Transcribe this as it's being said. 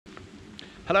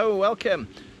Hello, welcome.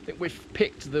 I think we've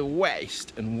picked the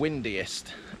wettest and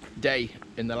windiest day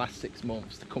in the last 6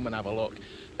 months to come and have a look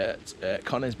at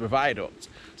Conisbrough Viaduct.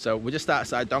 So we're just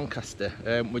outside Doncaster.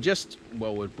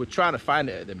 We're trying to find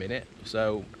it at the minute.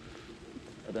 So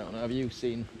I don't know, have you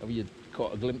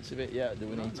caught a glimpse of it yet? Do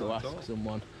we need to ask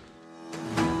someone?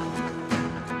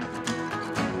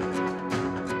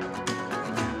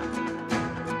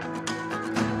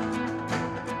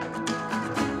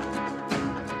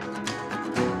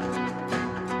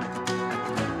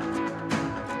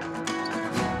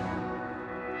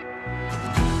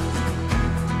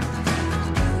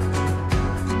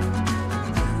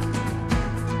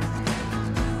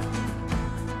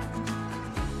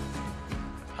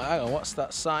 Hang on, what's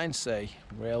that sign say?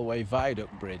 Railway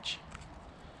Viaduct Bridge.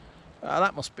 Ah,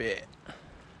 that must be it.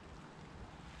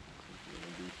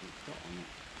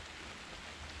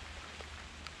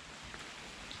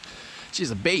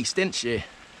 She's a beast, isn't she?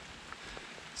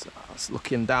 So that's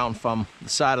looking down from the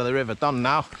side of the River Don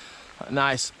now. That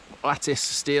nice lattice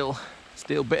steel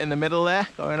bit in the middle there,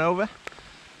 going over.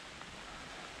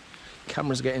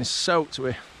 Camera's getting soaked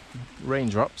with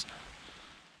raindrops.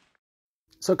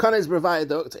 So Conisbrough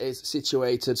Viaduct is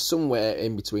situated somewhere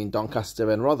in between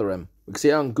Doncaster and Rotherham. We can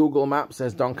see on Google Maps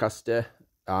there's Doncaster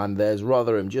and there's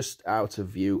Rotherham just out of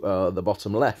view the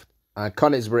bottom left. And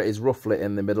Conisbrough is roughly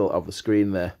in the middle of the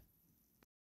screen there.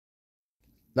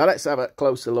 Now let's have a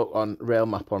closer look on Rail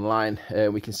Map Online.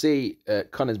 We can see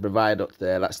Conisbrough Viaduct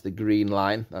there, that's the green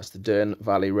line, that's the Dearne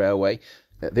Valley Railway.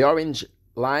 The orange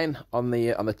line on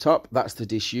the top, that's the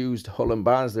disused Hull and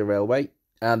Barnsley Railway.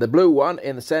 And the blue one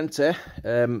in the centre,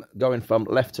 going from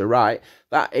left to right,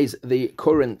 that is the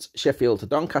current Sheffield to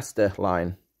Doncaster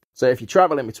line. So if you're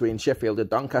travelling between Sheffield and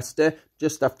Doncaster,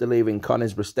 just after leaving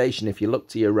Conisbrough station, if you look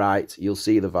to your right, you'll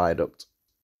see the viaduct.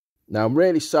 Now, I'm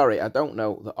really sorry, I don't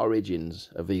know the origins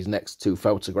of these next two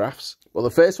photographs. Well, the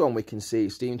first one we can see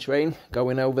steam train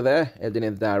going over there, heading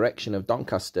in the direction of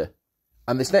Doncaster.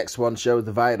 And this next one shows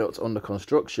the viaduct under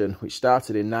construction, which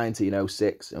started in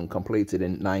 1906 and completed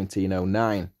in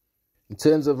 1909. In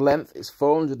terms of length, it's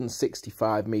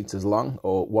 465 metres long,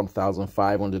 or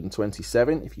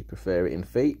 1,527 if you prefer it in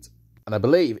feet. And I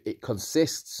believe it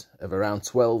consists of around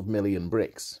 12 million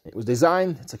bricks. It was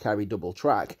designed to carry double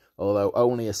track, although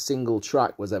only a single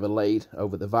track was ever laid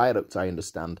over the viaduct, I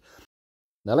understand.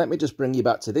 Now let me just bring you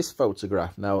back to this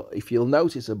photograph. Now if you'll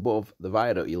notice above the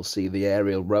viaduct you'll see the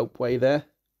aerial ropeway there.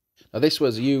 Now this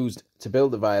was used to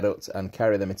build the viaduct and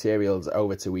carry the materials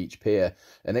over to each pier,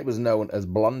 and it was known as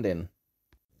blonding.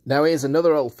 Now here's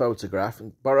another old photograph. I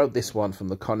borrowed this one from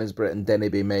the Conisbrough and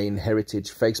Deneby Main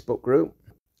Heritage Facebook group.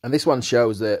 And this one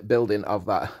shows the building of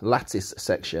that lattice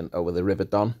section over the River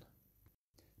Don.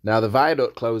 Now, the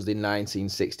viaduct closed in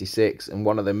 1966, and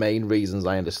one of the main reasons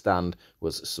I understand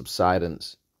was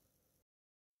subsidence.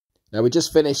 Now, we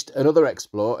just finished another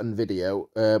explore and video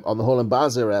on the Hull and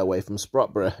Barnsley Railway from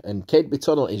Sprotborough, and Cadeby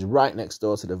Tunnel is right next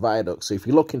door to the viaduct, so if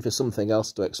you're looking for something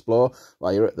else to explore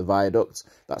while you're at the viaduct,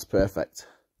 that's perfect.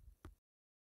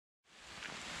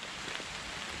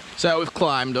 So we've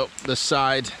climbed up the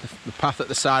path at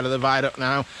the side of the viaduct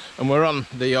now, and we're on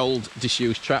the old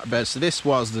disused track bed. So this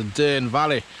was the Dearne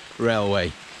Valley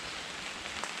Railway,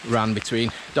 ran between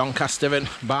Doncaster and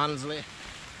Barnsley.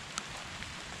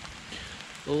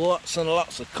 Lots and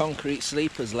lots of concrete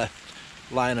sleepers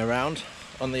left lying around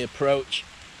on the approach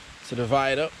to the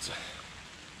viaduct.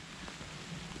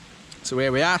 So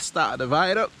here we are, start of the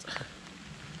viaduct.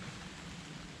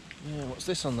 Yeah, what's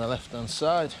this on the left hand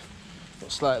side?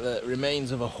 Looks like the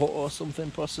remains of a hut or something,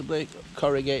 possibly.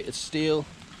 Corrugated steel.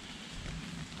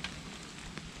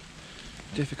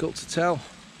 Difficult to tell.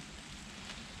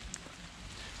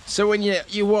 So when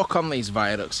you walk on these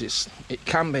viaducts, it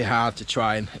can be hard to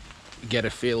try and get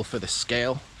a feel for the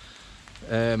scale.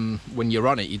 When you're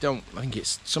on it, I think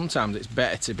sometimes it's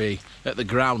better to be at the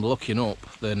ground looking up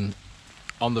than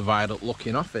on the viaduct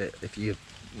looking off it, if you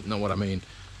know what I mean.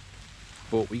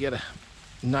 But we get a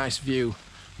nice view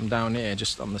down here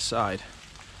just on the side.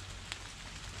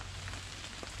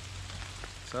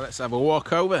 So let's have a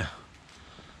walk over.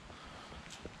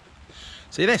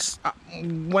 See this,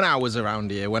 when I was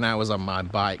around here, when I was on my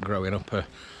bike growing up, I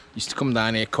used to come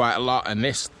down here quite a lot, and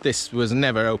this was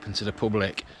never open to the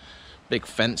public. Big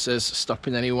fences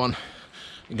stopping anyone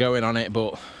going on it,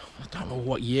 but I don't know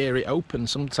what year it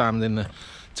opened, sometime in the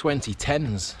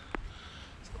 2010s.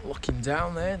 Looking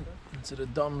down there into the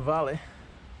Don Valley.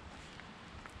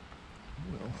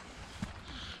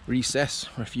 Recess,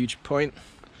 refuge point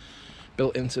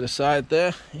built into the side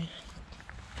there.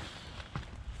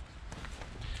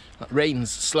 That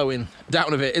rain's slowing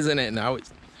down a bit, isn't it now?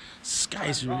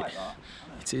 Sky's really...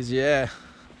 It is, yeah.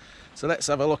 So let's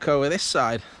have a look over this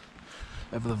side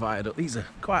of the viaduct. These are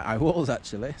quite high walls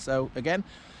actually. So again,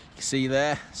 you can see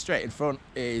there, straight in front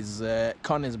is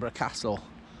Conisbrough Castle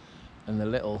and the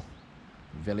little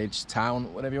village,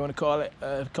 town, whatever you want to call it,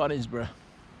 Conisbrough.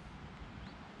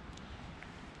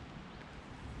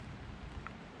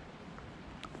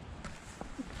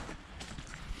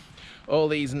 All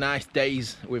these nice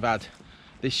days we've had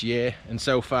this year and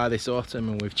so far this autumn,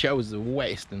 and we've chose the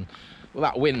wettest, and well,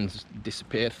 that wind's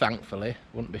disappeared thankfully.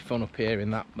 Wouldn't be fun up here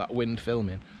in that wind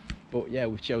filming, but yeah,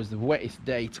 we've chose the wettest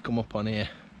day to come up on here.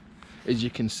 As you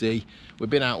can see, we've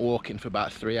been out walking for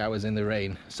about 3 hours in the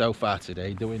rain so far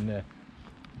today, doing a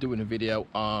video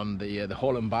on the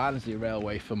Hull and Barnsley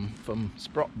Railway from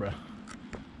Southborough.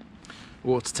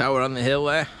 Water tower on the hill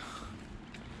there.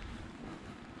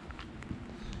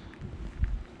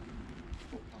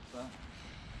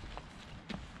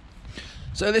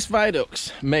 So this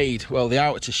viaduct's made, well, the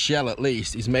outer shell at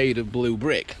least is made of blue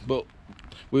brick, but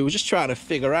we were just trying to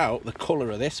figure out the colour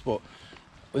of this, but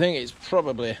we think it's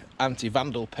probably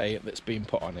anti-vandal paint that's been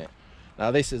put on it.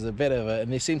 Now this is a bit of a,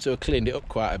 and they seem to have cleaned it up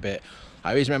quite a bit. I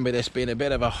always remember this being a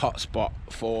bit of a hot spot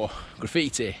for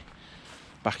graffiti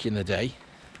back in the day,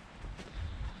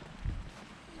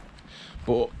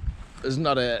 but there's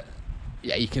not a,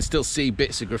 yeah, you can still see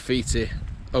bits of graffiti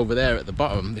over there at the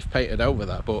bottom. They've painted over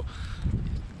that, but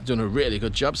done a really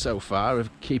good job so far of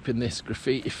keeping this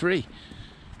graffiti free.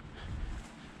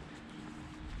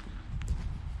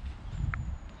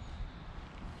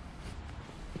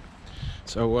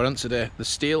 So we're onto the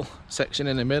steel section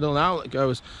in the middle now that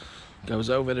goes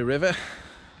over the river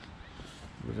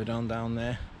down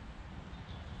there.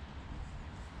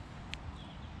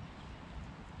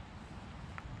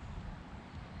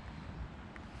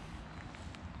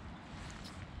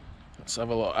 Let's have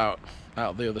a look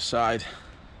out the other side.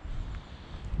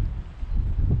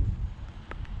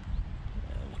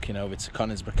 Looking over to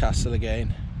Conisbrough Castle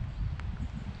again.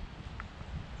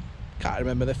 Can't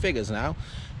remember the figures now.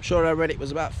 I'm sure I read it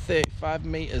was about 35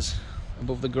 metres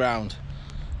above the ground.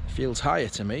 It feels higher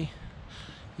to me.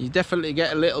 You definitely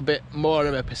get a little bit more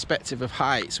of a perspective of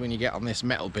heights when you get on this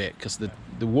metal bit, because the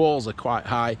walls are quite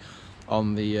high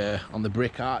on the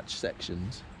brick arch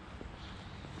sections.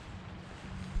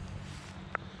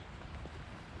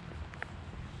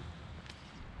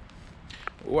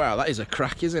 Wow, that is a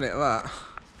crack, isn't it, that?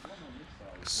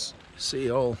 See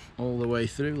all the way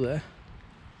through there.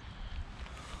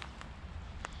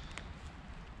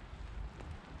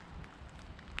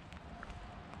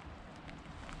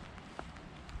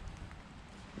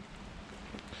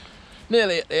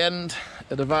 Nearly at the end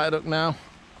of the viaduct now.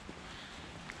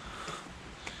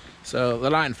 So the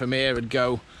line from here would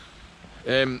go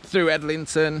through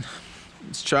Edlington.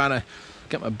 Just trying to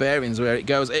get my bearings where it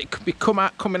goes. It could be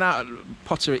coming out at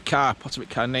Potterick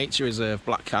Car Nature Reserve,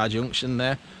 Black Car Junction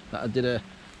there, that I did a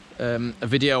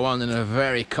video on in a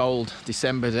very cold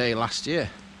December day last year.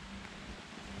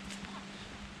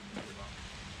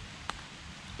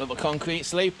 Little concrete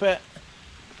sleeper,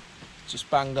 just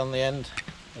banged on the end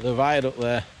of the viaduct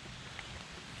there.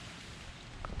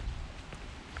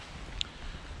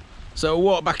 So we'll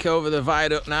walk back over the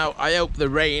viaduct now. I hope the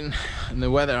rain and the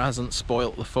weather hasn't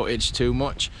spoilt the footage too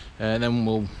much, and then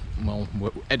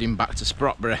we're heading back to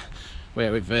Southborough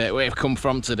where we've come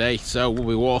from today. So we'll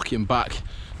be walking back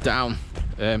down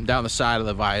the side of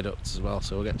the viaduct as well,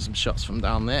 so we'll get some shots from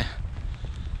down there.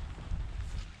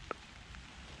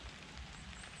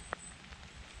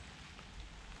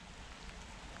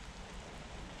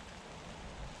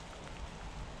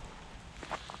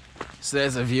 So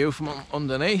there's a view from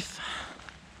underneath.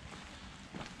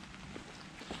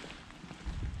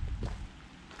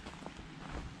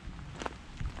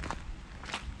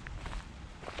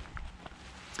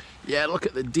 Yeah, look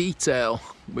at the detail.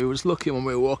 We was looking when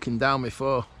we were walking down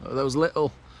before. Those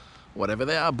little, whatever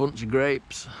they are, bunch of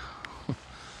grapes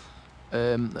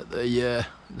at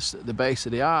the base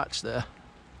of the arch there.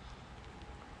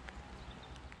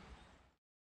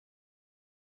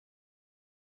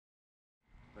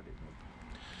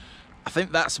 I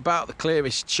think that's about the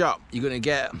clearest shot you're going to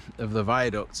get of the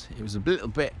viaduct. It was a little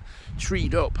bit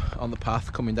treed up on the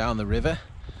path coming down the river.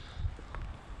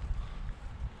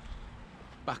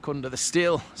 Back under the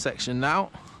steel section now.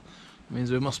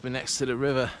 Means we must be next to the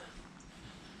river.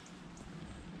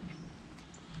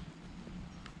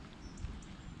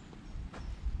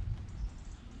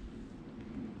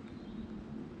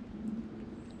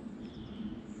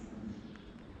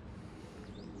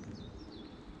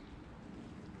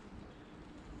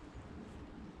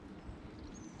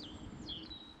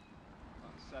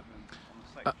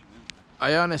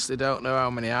 I honestly don't know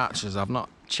how many arches. I've not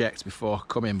checked before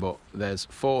coming, but there's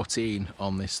 14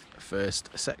 on this first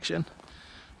section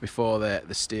before the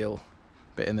steel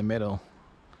bit in the middle.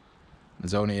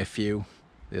 There's only a few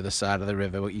the other side of the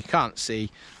river, but you can't see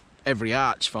every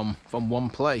arch from one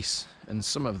place, and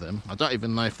some of them, I don't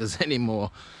even know if there's any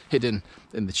more hidden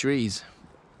in the trees.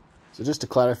 So just to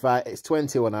clarify, it's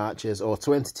 21 arches, or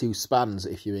 22 spans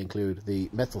if you include the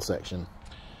metal section.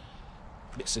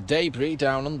 Bits of debris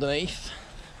down underneath.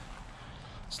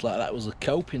 It's like that was a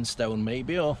coping stone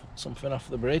maybe, or something off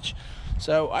the bridge.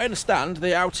 So I understand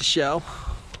the outer shell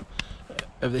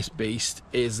of this beast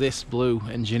is this blue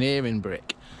engineering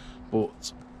brick,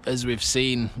 but as we've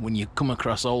seen when you come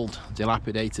across old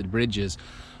dilapidated bridges,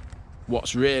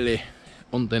 what's really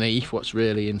underneath, what's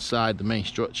really inside the main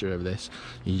structure of this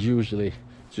is usually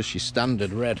just your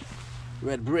standard red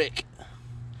brick.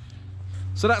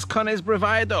 So that's Conisbrough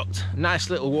Viaduct. Nice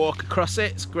little walk across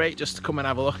it. It's great just to come and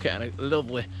have a look at a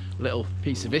lovely little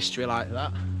piece of history like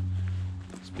that.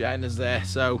 It's behind us there,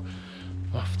 so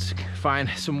we'll have to find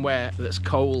somewhere that's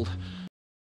cold.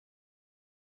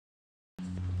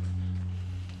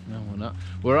 No, we're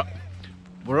not.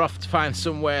 We're off to find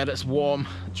somewhere that's warm,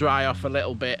 dry off a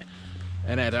little bit,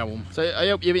 and head home. So I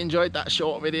hope you've enjoyed that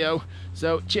short video.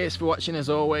 So cheers for watching as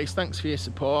always. Thanks for your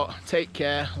support. Take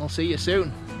care. I'll see you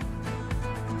soon.